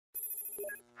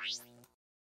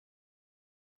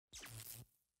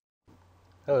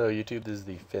Hello YouTube, this is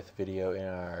the 5th video in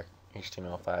our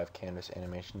HTML5 Canvas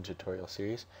Animation tutorial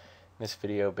series. In this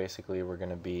video basically we're going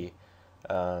to be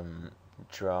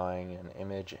drawing an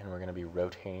image and we're going to be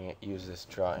rotating it. Use this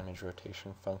draw image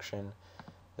rotation function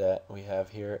that we have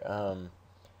here.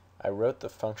 I wrote the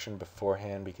function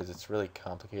beforehand because it's really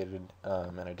complicated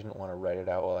and I didn't want to write it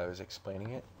out while I was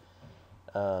explaining it.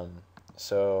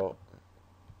 So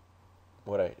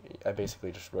what I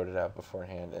basically just wrote it out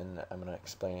beforehand and I'm going to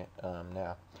explain it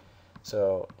now.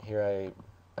 So here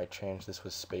I changed, this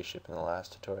was spaceship in the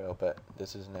last tutorial, but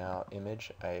this is now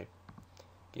image. I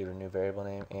gave it a new variable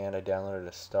name and I downloaded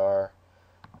a star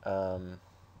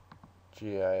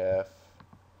GIF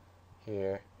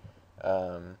here.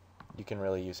 You can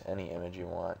really use any image you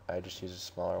want. I just used a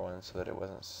smaller one so that it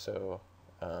wasn't so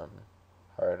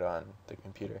hard on the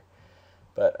computer.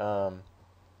 But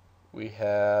we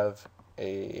have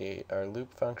our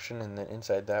loop function, and then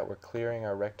inside that we're clearing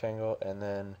our rectangle, and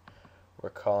then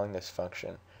we're calling this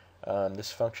function.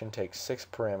 This function takes 6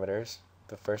 parameters.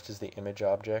 The first is the image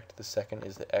object, the second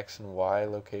is the X and Y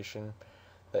location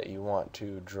that you want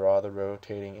to draw the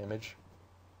rotating image,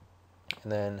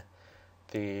 and then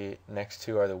the next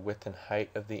two are the width and height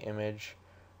of the image.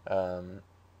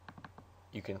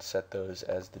 You can set those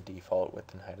as the default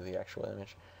width and height of the actual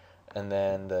image. And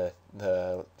then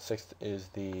the sixth is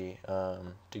the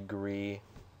degree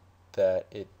that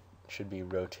it should be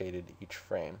rotated each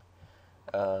frame.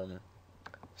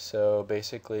 So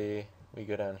basically we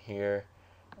go down here,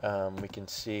 we can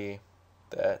see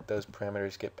that those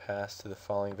parameters get passed to the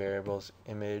following variables: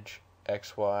 image,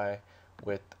 xy,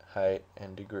 width, height,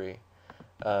 and degree.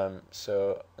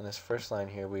 So in this first line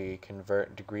here we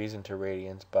convert degrees into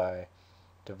radians by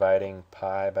dividing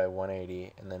pi by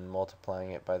 180 and then multiplying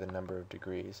it by the number of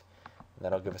degrees, and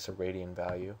that'll give us a radian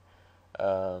value.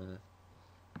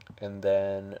 And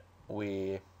then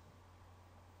we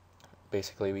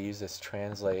use this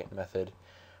translate method,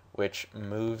 which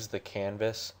moves the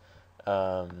canvas,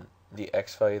 the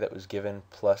x value that was given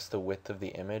plus the width of the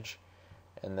image,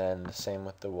 and then the same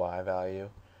with the y value.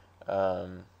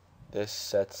 This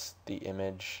sets the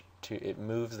image to, it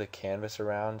moves the canvas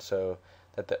around so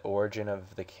that the origin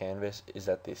of the canvas is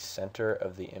at the center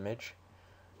of the image.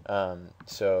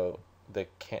 So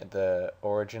the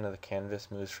origin of the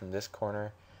canvas moves from this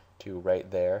corner to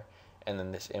right there, and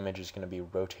then this image is going to be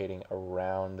rotating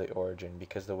around the origin,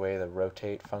 because the way the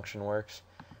rotate function works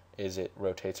is it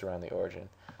rotates around the origin.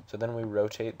 So then we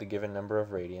rotate the given number of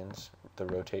radians. The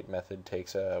rotate method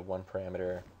takes one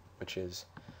parameter, which is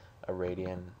a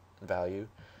radian value,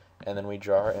 and then we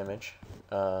draw our image.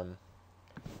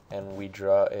 And we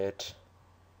draw it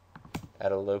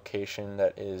at a location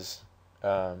that is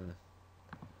kind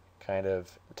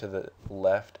of to the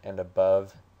left and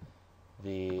above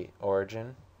the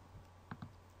origin.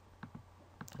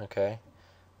 Okay,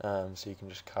 so you can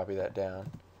just copy that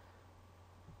down.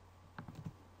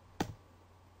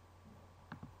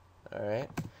 Alright,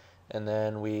 and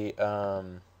then we,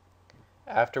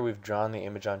 after we've drawn the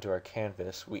image onto our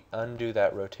canvas, we undo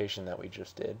that rotation that we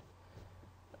just did.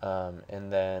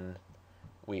 And then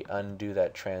we undo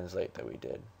that translate that we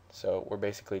did. So we're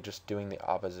basically just doing the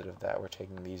opposite of that. We're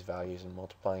taking these values and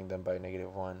multiplying them by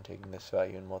 -1, taking this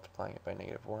value and multiplying it by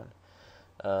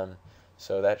 -1.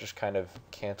 So that just kind of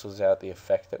cancels out the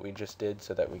effect that we just did,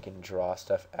 so that we can draw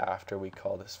stuff after we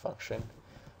call this function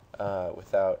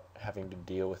without having to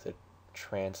deal with a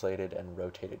translated and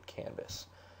rotated canvas.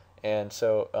 And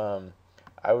so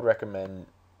I would recommend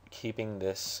keeping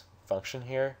this function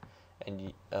here,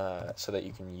 and so that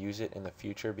you can use it in the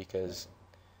future, because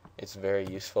it's very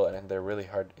useful, and they're really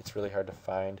hard. It's really hard to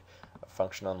find a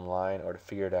function online or to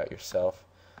figure it out yourself.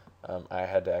 I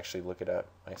had to actually look it up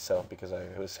myself because I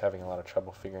was having a lot of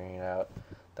trouble figuring it out.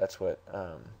 That's what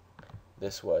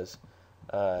this was,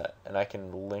 and I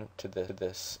can link to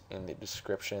this in the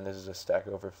description. This is a Stack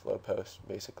Overflow post,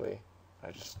 basically.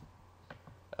 I just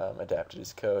adapted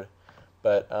his code,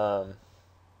 but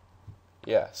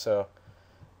yeah. So.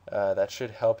 That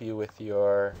should help you with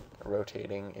your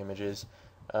rotating images.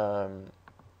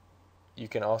 You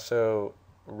can also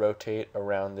rotate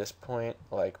around this point,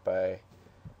 like by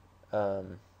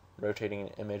rotating an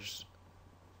image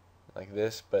like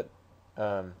this, but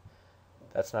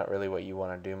that's not really what you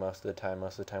want to do most of the time.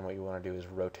 Most of the time what you want to do is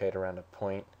rotate around a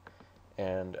point,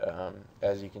 and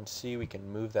as you can see, we can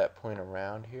move that point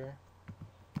around here.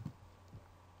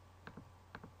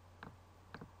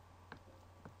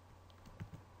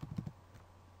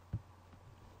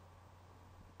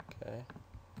 Okay,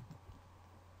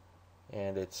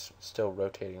 and it's still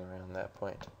rotating around that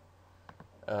point.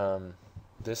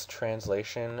 This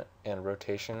translation and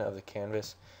rotation of the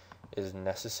canvas is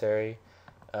necessary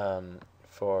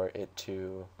for it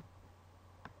to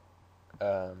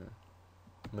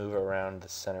move around the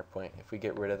center point. If we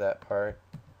get rid of that part,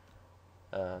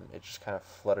 it just kind of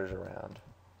flutters around.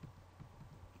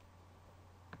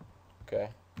 Okay.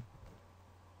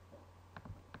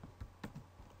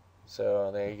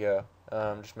 So there you go.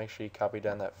 Just make sure you copy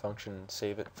down that function and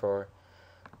save it for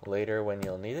later when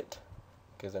you'll need it,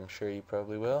 because I'm sure you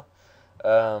probably will.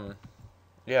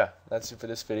 Yeah, that's it for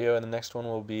this video, and the next one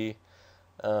will be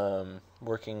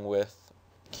working with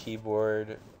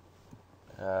keyboard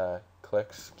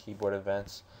clicks, keyboard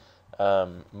events,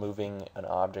 moving an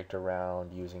object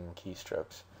around using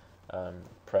keystrokes,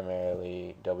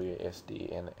 primarily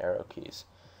WASD and the arrow keys.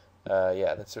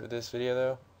 Yeah, that's it for this video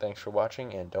though. Thanks for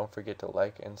watching, and don't forget to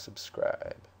like and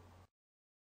subscribe.